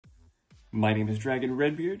My name is Dragon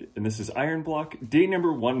Redbeard, and this is Iron Block, day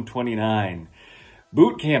number 129.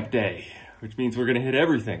 Boot camp day, which means we're gonna hit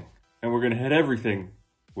everything, and we're gonna hit everything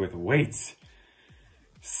with weights.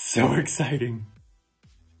 So exciting.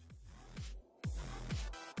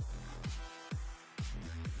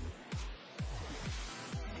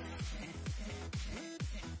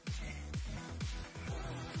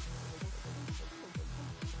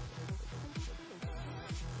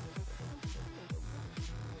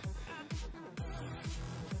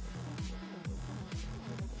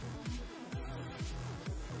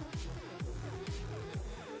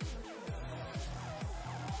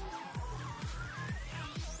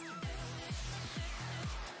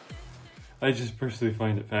 I just personally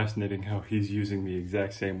find it fascinating how he's using the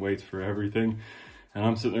exact same weights for everything. And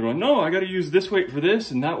I'm sitting there going, no, I gotta use this weight for this,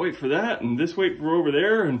 and that weight for that, and this weight for over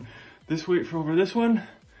there, and this weight for over this one.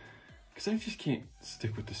 Because I just can't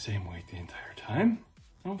stick with the same weight the entire time.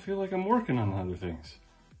 I don't feel like I'm working on the other things.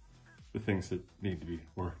 The things that need to be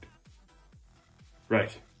worked.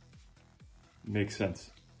 Right. Makes sense.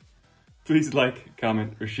 Please like,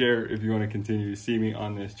 comment, or share if you want to continue to see me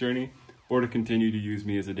on this journey, or to continue to use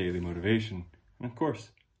me as a daily motivation. And of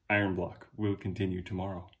course, Iron Block will continue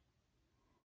tomorrow.